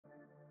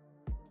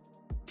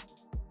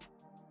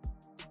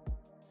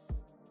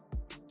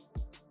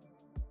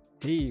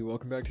Hey,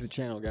 welcome back to the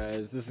channel,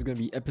 guys. This is going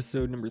to be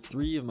episode number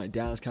 3 of my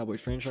Dallas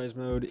Cowboys franchise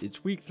mode.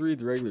 It's week 3 of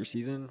the regular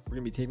season. We're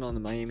going to be taking on the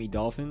Miami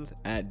Dolphins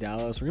at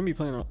Dallas. We're going to be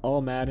playing on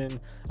All-Madden.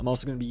 I'm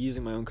also going to be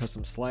using my own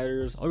custom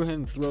sliders. I'll go ahead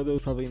and throw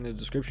those probably in the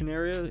description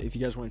area if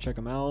you guys want to check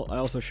them out. I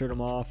also showed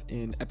them off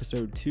in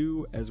episode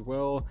 2 as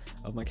well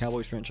of my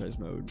Cowboys franchise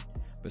mode.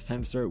 But it's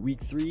time to start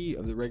week 3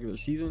 of the regular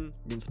season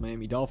against the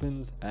Miami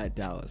Dolphins at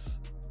Dallas.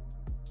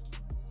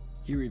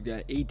 Here we've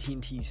got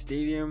AT&T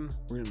Stadium.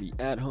 We're going to be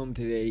at home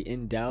today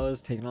in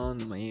Dallas taking on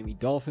the Miami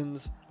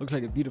Dolphins. Looks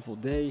like a beautiful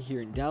day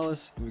here in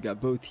Dallas. And we've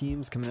got both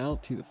teams coming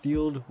out to the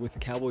field with the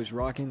Cowboys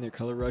rocking their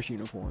color rush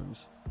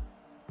uniforms.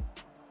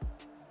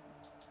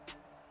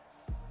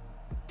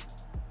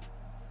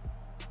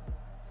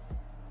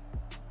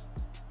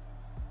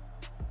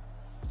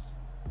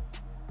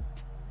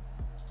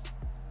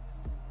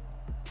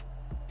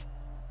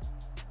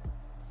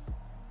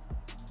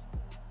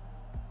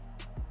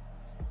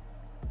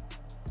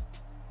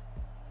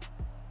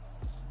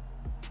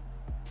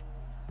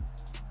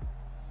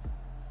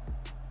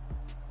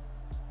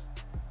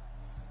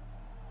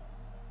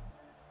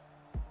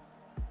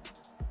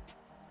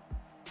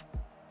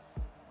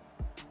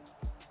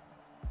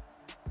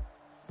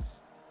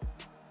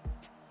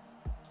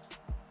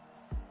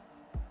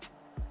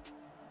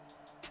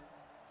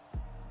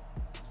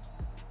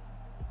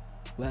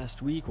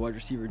 Last week, wide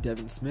receiver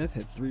Devin Smith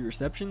had 3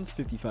 receptions,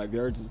 55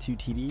 yards, and 2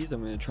 TDs.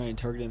 I'm going to try and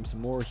target him some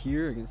more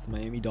here against the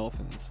Miami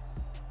Dolphins.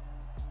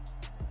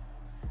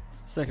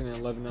 2nd and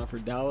 11 now for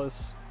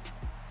Dallas.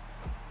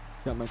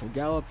 Got Michael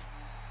Gallup.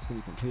 It's going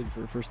to be completed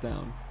for a first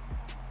down.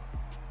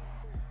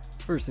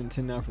 1st and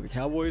 10 now for the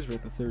Cowboys. We're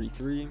at the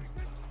 33.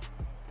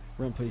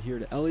 Run play here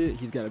to Elliott.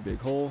 He's got a big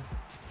hole.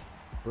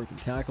 Broken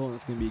tackle, and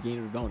it's going to be a gain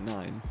of about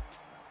 9.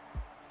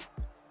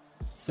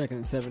 2nd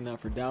and 7 now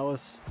for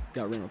Dallas.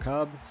 Got Randall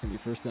Cobb. It's going to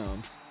be first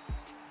down.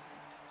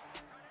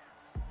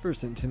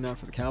 1st and 10 now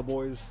for the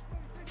Cowboys.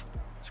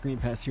 Screen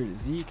pass here to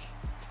Zeke.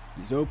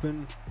 He's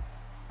open.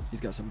 He's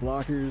got some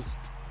blockers.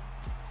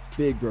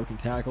 Big broken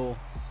tackle.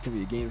 It's going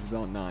to be a gain of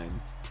about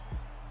 9.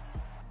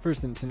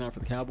 1st and 10 now for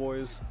the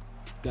Cowboys.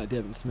 Got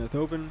Devin Smith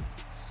open.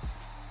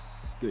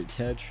 Good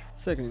catch.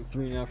 2nd and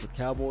 3 now for the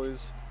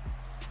Cowboys.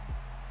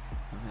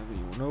 Don't have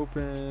anyone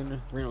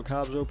open. Randall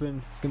Cobb's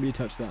open. It's going to be a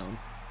touchdown.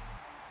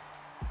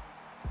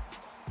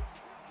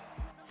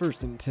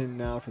 1st and 10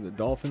 now for the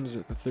Dolphins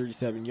at the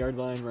 37-yard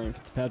line. Ryan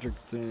Fitzpatrick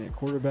is in at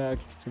quarterback.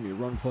 It's going to be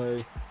a run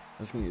play.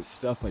 That's going to get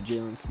stuffed by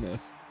Jaylon Smith.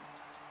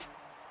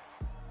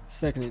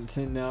 2nd and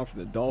 10 now for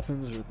the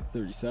Dolphins at the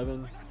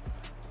 37.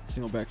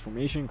 Single back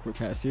formation. Quick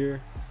pass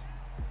here.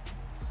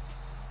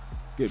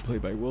 Good play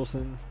by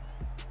Wilson.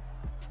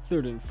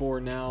 3rd and 4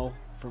 now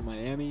for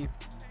Miami.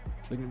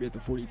 They're going to be at the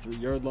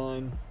 43-yard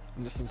line.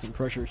 I'm missing some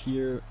pressure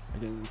here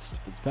against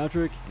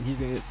Fitzpatrick, and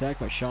he's going to get sacked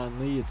by Sean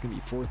Lee. It's going to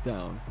be 4th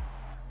down.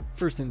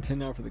 1st and 10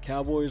 now for the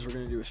Cowboys. We're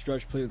going to do a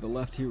stretch play to the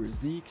left here with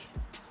Zeke.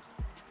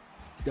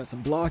 He's got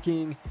some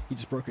blocking. He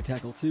just broke a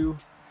tackle too.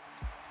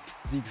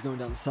 Zeke's going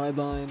down the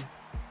sideline.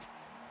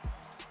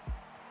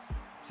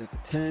 He's at the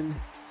 10.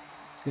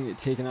 He's going to get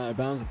taken out of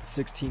bounds at the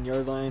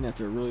 16-yard line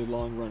after a really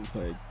long run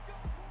play.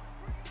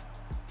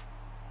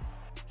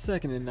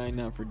 2nd and 9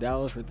 now for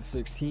Dallas. We're at the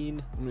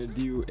 16. I'm going to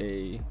do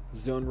a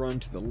zone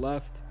run to the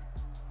left.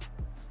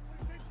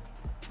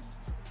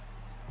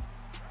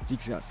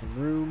 Zeke's got some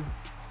room.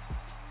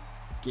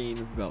 Gain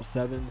of about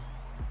 7.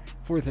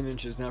 4th and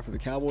inches now for the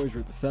Cowboys. We're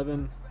at the 7.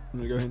 I'm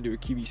going to go ahead and do a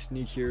QB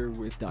sneak here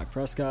with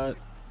Prescott.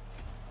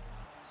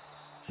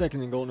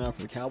 2nd and goal now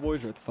for the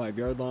Cowboys. We're at the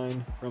 5-yard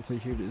line. Run play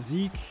here to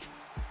Zeke.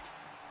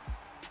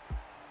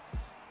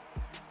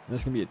 And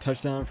that's going to be a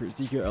touchdown for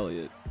Ezekiel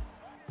Elliott.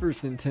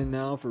 1st and 10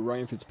 now for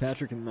Ryan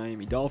Fitzpatrick and the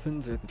Miami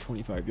Dolphins. They're at the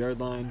 25-yard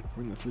line.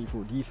 We're in the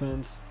 3-4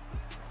 defense.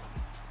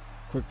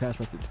 Quick pass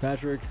by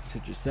Fitzpatrick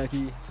to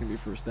Ezekiel. It's going to be a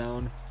first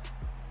down.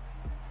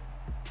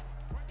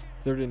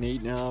 3rd and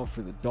 8 now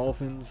for the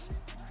Dolphins.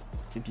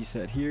 Empty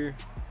set here.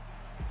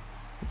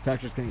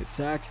 Fitzpatrick's going to get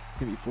sacked. It's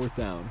going to be 4th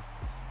down.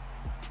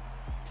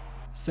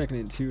 2nd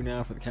and 2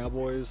 now for the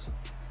Cowboys.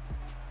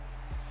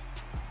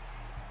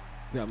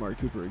 We got Amari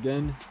Cooper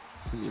again.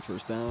 It's going to be a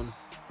first down.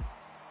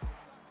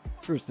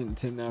 1st and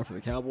 10 now for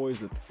the Cowboys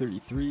with the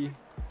 33.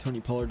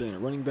 Tony Pollard in a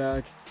running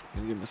back.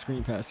 Going to give him a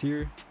screen pass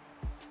here.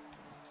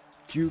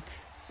 Juke.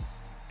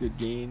 Good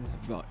gain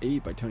of about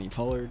 8 by Tony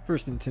Pollard.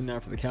 1st and 10 now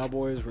for the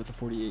Cowboys. We're at the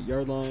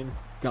 48-yard line.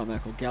 Got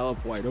Michael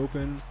Gallup wide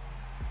open.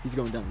 He's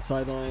going down the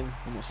sideline.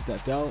 Almost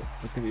stepped out.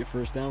 It's going to be a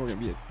first down. We're going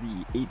to be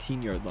at the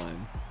 18-yard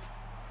line.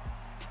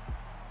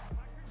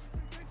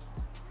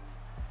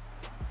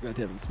 We got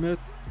Devin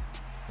Smith.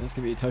 And it's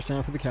going to be a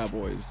touchdown for the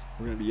Cowboys.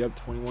 We're going to be up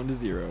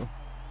 21-0.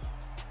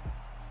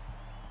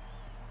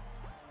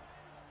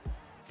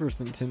 1st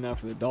and 10 now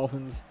for the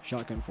Dolphins.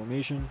 Shotgun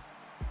formation.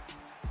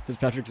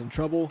 Fitzpatrick's in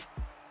trouble.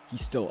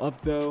 He's still up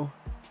though,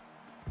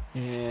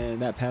 and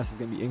that pass is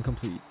going to be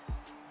incomplete.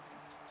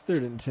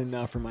 3rd and 10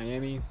 now for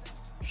Miami.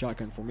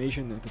 Shotgun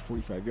formation at the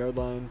 45-yard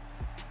line.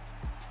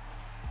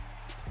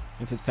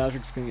 And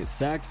Fitzpatrick's going to get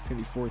sacked. It's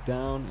going to be 4th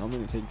down. I'm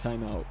going to take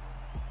timeout.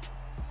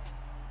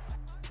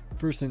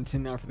 First and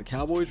 10 now for the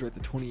Cowboys. We're at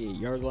the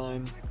 28-yard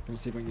line. Gonna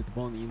see if I can get the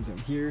ball in the end zone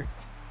here.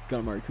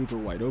 Got Amari Cooper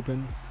wide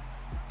open.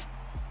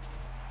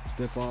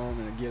 Stiff arm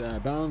and get out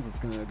of bounds. It's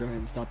gonna go ahead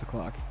and stop the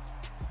clock.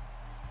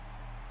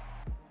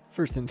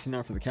 First and 10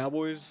 now for the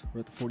Cowboys. We're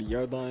at the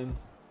 40-yard line.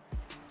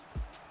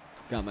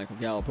 Got Michael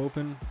Gallup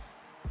open.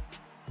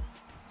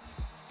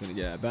 Gonna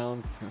get out of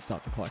bounds. It's gonna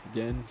stop the clock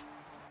again.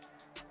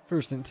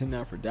 First and 10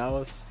 now for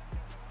Dallas.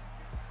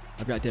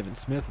 I've got Devin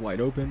Smith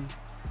wide open.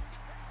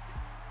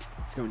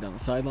 It's going down the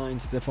sideline,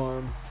 stiff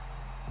arm.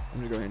 I'm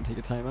gonna go ahead and take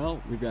a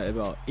timeout. We've got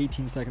about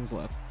 18 seconds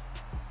left.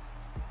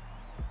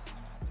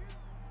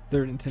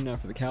 Third and 10 now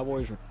for the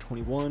Cowboys with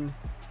 21.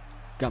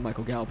 Got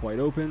Michael Gallup wide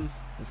open.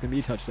 It's gonna be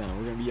a touchdown.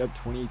 We're gonna be up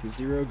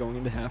 28-0 going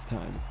into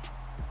halftime.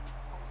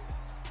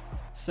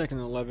 Second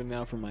and 11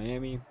 now for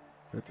Miami.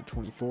 We're at the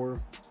 24.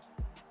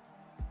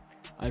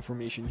 I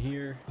formation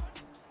here.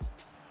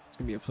 It's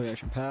gonna be a play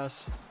action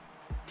pass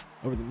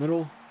over the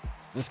middle.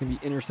 That's going to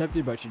be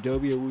intercepted by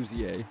Chidobe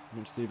Awuzie. I'm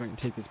going to see if I can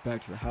take this back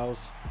to the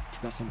house.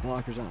 Got some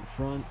blockers out in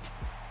front.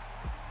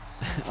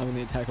 I'm going to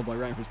get tackled by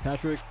Ryan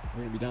Fitzpatrick.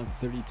 We're going to be down to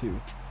 32.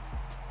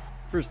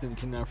 First and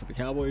 10 now for the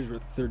Cowboys. We're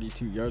at the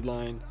 32-yard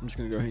line. I'm just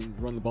going to go ahead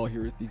and run the ball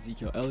here with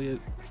Ezekiel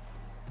Elliott.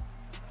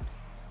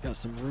 Got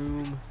some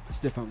room.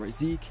 Stiff arm by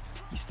Zeke.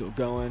 He's still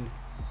going.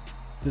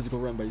 Physical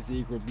run by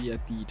Zeke will be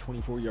at the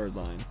 24-yard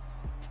line.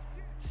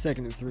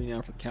 Second and 3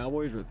 now for the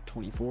Cowboys. We're at the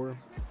 24.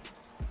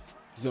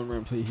 Zone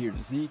run play here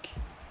to Zeke.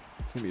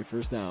 It's going to be a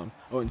first down.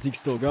 Oh, and Zeke's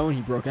still going.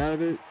 He broke out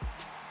of it.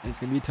 And it's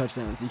going to be a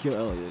touchdown. Ezekiel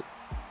Elliott.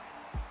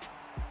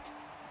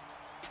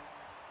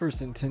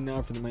 First and 10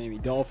 now for the Miami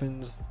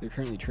Dolphins. They're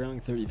currently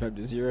trailing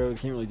 35-0. They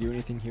can't really do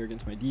anything here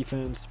against my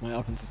defense. My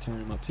offense is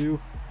turning them up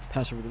too.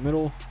 Pass over the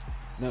middle.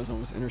 And that was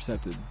almost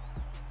intercepted.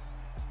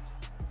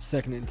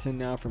 Second and 10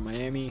 now for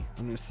Miami.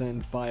 I'm going to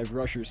send 5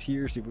 rushers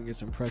here. See if we can get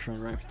some pressure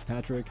on Ryan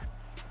Fitzpatrick.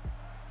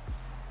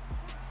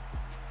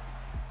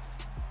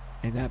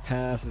 And that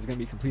pass is going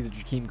to be completed to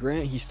Jakeem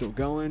Grant. He's still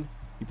going.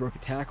 He broke a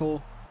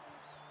tackle.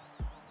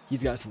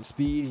 He's got some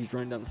speed. He's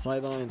running down the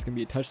sideline. It's going to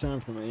be a touchdown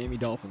for the Miami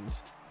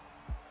Dolphins.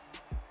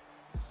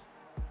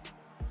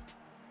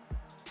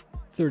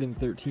 Third and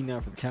 13 now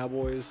for the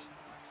Cowboys.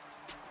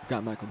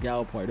 Got Michael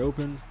Gallup wide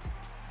open.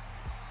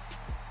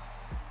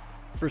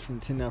 First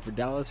and 10 now for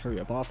Dallas. Hurry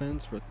up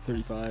offense. We're at the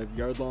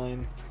 35-yard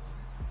line.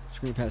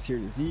 Screen pass here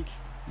to Zeke.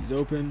 He's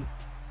open.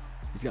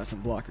 He's got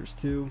some blockers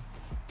too.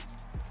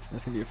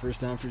 That's going to be a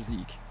first down for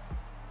Zeke.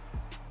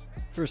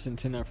 First and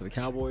 10 now for the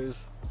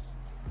Cowboys.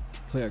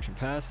 Play action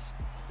pass.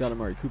 Got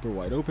Amari Cooper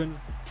wide open.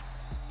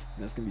 And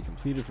that's going to be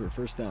completed for a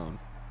first down.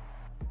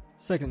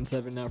 Second and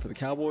 7 now for the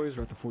Cowboys.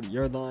 We're at the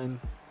 40-yard line.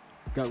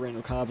 Got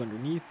Randall Cobb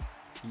underneath.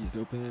 He's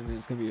open and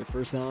it's going to be a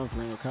first down for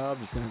Randall Cobb.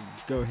 Just going to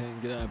go ahead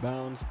and get out of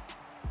bounds.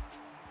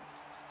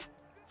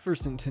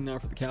 First and 10 now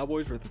for the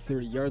Cowboys. We're at the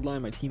 30-yard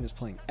line. My team is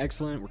playing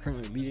excellent. We're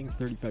currently leading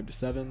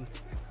 35-7. Going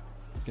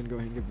to go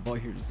ahead and give the ball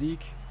here to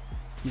Zeke.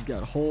 He's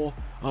got a hole.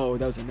 Oh,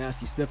 that was a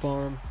nasty stiff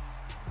arm.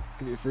 It's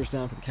going to be a first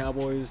down for the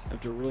Cowboys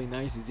after a really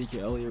nice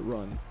Ezekiel Elliott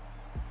run.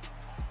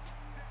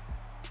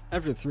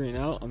 After 3 and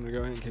out, I'm going to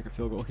go ahead and kick a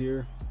field goal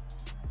here.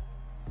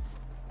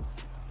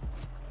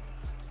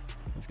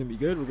 It's going to be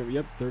good. We're going to be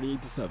up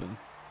 38-7.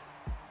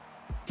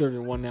 Third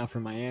and 1 now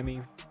for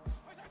Miami.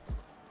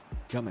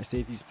 Got my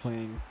safeties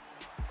playing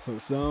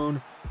close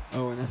zone.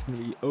 Oh, and that's going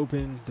to be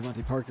open.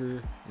 Devontae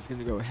Parker is going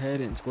to go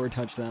ahead and score a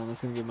touchdown. That's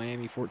going to give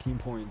Miami 14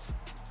 points.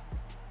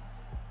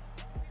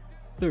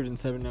 Third and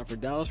 7 now for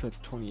Dallas. We're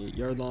at the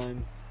 28-yard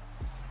line.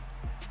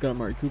 Got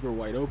Amari Cooper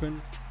wide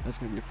open. That's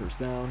going to be a first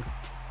down.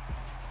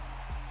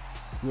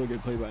 Really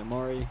good play by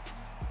Amari.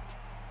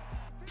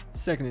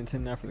 Second and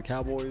 10 now for the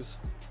Cowboys.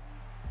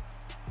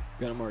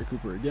 Got Amari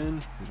Cooper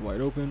again. He's wide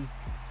open.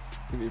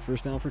 It's going to be a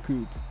first down for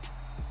Coop.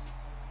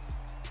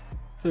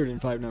 Third and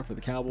 5 now for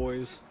the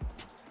Cowboys.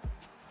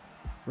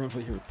 Run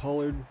play here with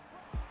Pollard.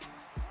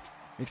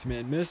 Makes a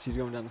man miss. He's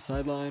going down the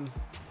sideline.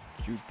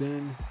 Juked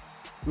in.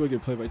 Really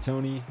good play by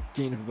Tony.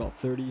 Gain of about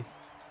 30.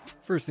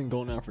 First and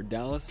goal now for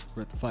Dallas.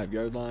 We're at the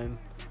 5-yard line.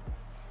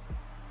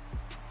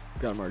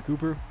 Got Amari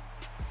Cooper.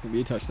 It's going to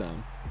be a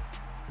touchdown.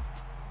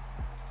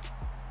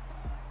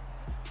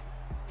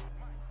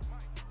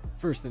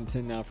 First and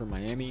 10 now for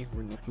Miami.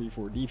 We're in the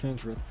 3-4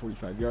 defense. We're at the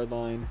 45-yard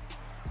line.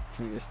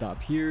 Going to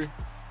stop here.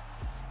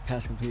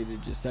 Pass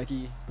completed to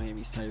Gesicki,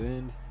 Miami's tight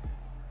end.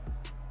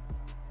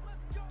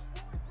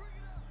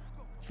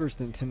 First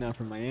and 10 now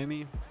for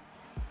Miami.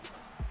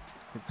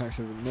 Quick pass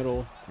over the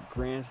middle to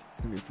Grant.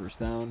 It's going to be a first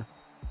down.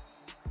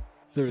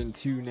 Third and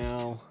 2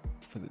 now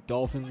for the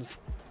Dolphins.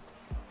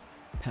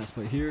 Pass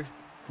play here.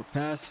 Quick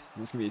pass.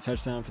 And it's going to be a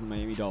touchdown for the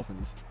Miami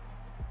Dolphins.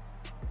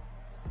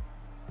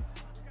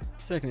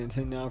 Second and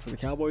 10 now for the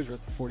Cowboys. We're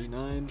at the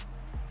 49.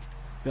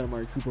 Got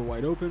Amari Cooper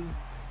wide open.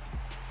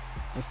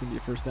 That's going to be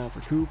a first down for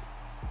Coop.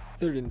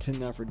 Third and 10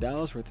 now for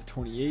Dallas. We're at the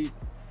 28.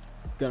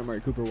 Got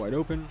Amari Cooper wide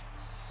open.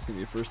 It's going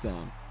to be a first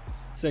down.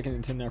 Second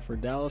and 10 now for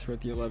Dallas. We're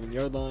at the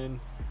 11-yard line.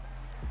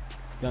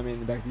 Got me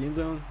in the back of the end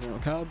zone. Randall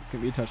Cobb. It's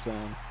going to be a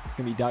touchdown. It's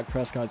going to be Dak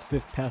Prescott's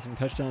 5th passing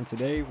touchdown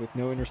today with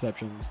no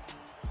interceptions.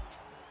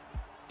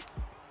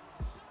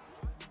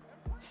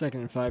 2nd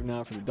and 5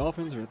 now for the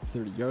Dolphins. They're at the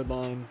 30-yard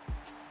line.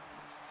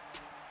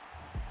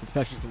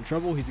 Fitzpatrick's in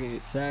trouble. He's going to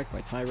get sacked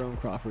by Tyrone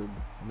Crawford,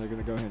 and they're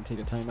going to go ahead and take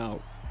a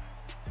timeout.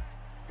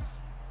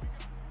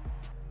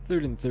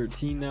 3rd and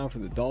 13 now for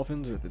the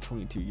Dolphins. They're at the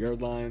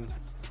 22-yard line.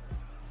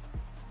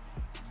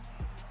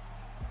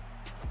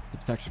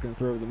 Fitzpatrick's going to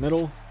throw over the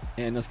middle,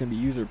 and that's going to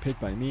be user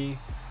picked by me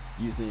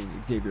using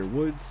Xavier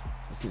Woods.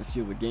 That's going to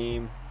seal the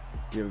game.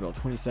 We have about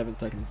 27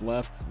 seconds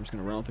left. I'm just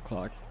going to run out the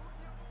clock.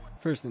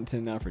 1st and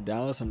 10 now for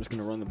Dallas. I'm just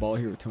going to run the ball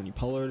here with Tony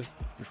Pollard.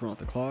 Just run out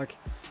the clock.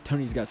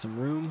 Tony's got some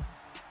room.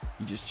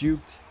 He just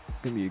juked.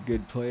 It's going to be a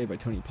good play by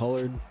Tony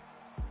Pollard.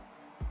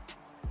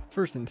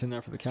 1st and 10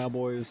 now for the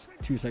Cowboys.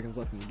 2 seconds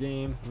left in the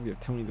game. I'm going to give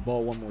Tony the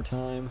ball one more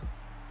time.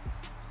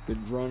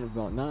 Good run of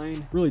about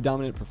 9. Really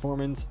dominant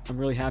performance. I'm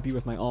really happy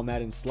with my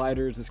All-Madden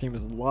Sliders. This game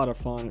was a lot of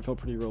fun. It felt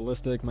pretty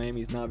realistic.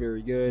 Miami's not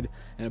very good,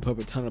 and I put up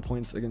a ton of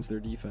points against their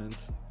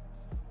defense.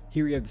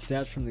 Here we have the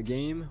stats from the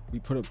game. We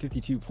put up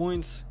 52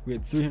 points. We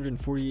had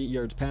 348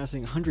 yards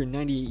passing,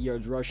 198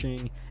 yards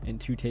rushing, and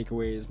 2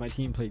 takeaways. My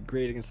team played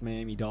great against the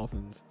Miami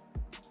Dolphins.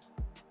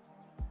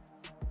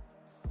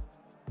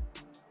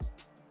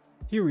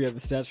 Here we have the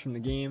stats from the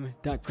game.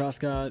 Dak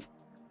Prescott,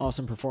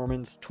 awesome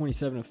performance,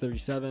 27 of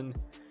 37,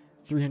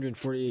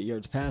 348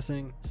 yards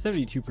passing,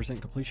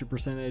 72% completion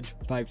percentage,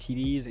 5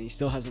 TDs, and he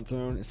still hasn't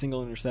thrown a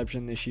single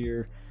interception this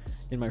year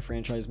in my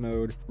franchise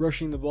mode.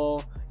 Rushing the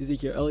ball,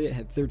 Ezekiel Elliott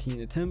had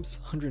 13 attempts,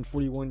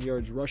 141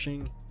 yards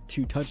rushing,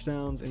 2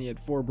 touchdowns, and he had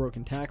 4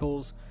 broken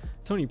tackles.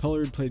 Tony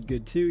Pollard played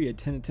good too. He had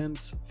 10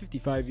 attempts,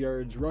 55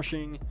 yards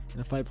rushing,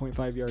 and a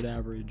 5.5 yard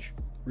average.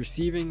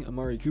 Receiving,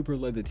 Amari Cooper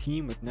led the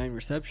team with 9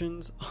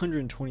 receptions,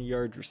 120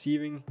 yards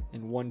receiving,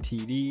 and 1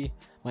 TD.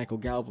 Michael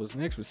Gallup was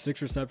next with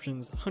 6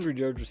 receptions, 100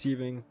 yards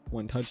receiving,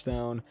 1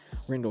 touchdown.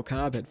 Randall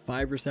Cobb had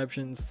 5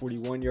 receptions,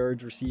 41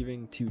 yards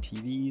receiving, 2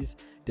 TDs.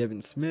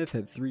 Devin Smith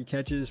had 3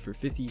 catches for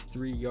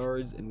 53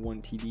 yards and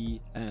 1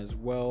 TD as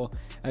well.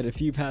 I had a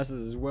few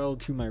passes as well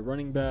to my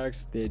running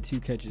backs. They had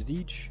 2 catches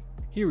each.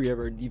 Here we have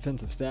our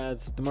defensive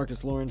stats.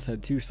 DeMarcus Lawrence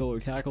had 2 solo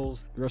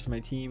tackles. The rest of my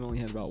team only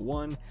had about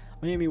 1.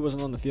 Miami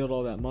wasn't on the field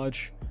all that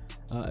much.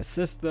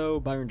 Assists though,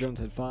 Byron Jones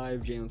had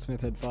 5, Jaylon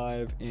Smith had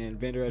 5, and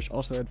Vander Esch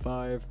also had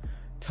 5.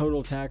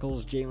 Total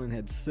tackles, Jaylon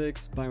had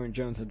 6, Byron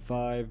Jones had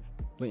 5,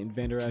 Leighton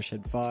Vander Esch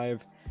had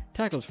 5.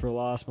 Tackles for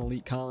loss,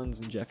 Malik Collins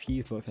and Jeff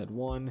Heath both had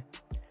 1.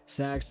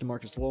 Sacks,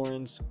 DeMarcus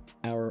Lawrence,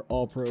 our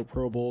All-Pro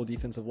Pro Bowl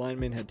defensive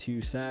lineman, had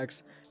 2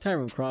 sacks.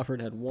 Tyrone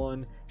Crawford had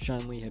 1,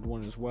 Sean Lee had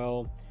 1 as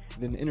well.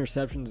 Then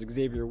interceptions,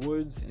 Xavier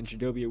Woods and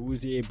Chidobe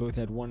Awuzie both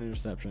had 1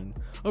 interception.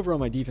 Overall,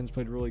 my defense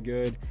played really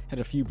good, had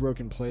a few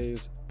broken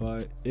plays,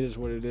 but it is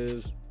what it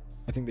is.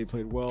 I think they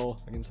played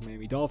well against the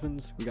Miami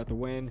Dolphins. We got the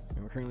win,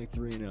 and we're currently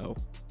 3-0.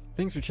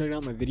 Thanks for checking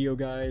out my video,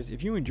 guys.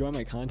 If you enjoy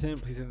my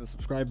content, please hit the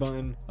subscribe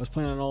button. I was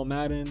playing on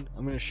All-Madden.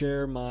 I'm going to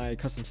share my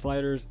custom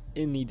sliders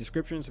in the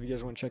description, so if you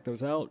guys want to check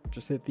those out,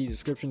 just hit the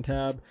description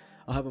tab.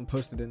 I'll have them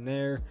posted in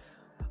there.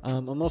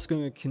 I'm also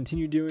going to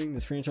continue doing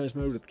this franchise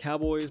mode with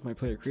Cowboys, my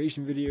player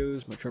creation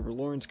videos, my Trevor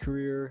Lawrence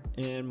career,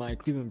 and my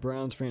Cleveland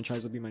Browns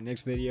franchise will be my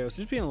next video,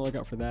 so just be on the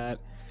lookout for that.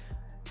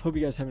 Hope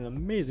you guys have an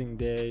amazing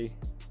day.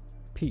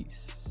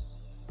 Peace.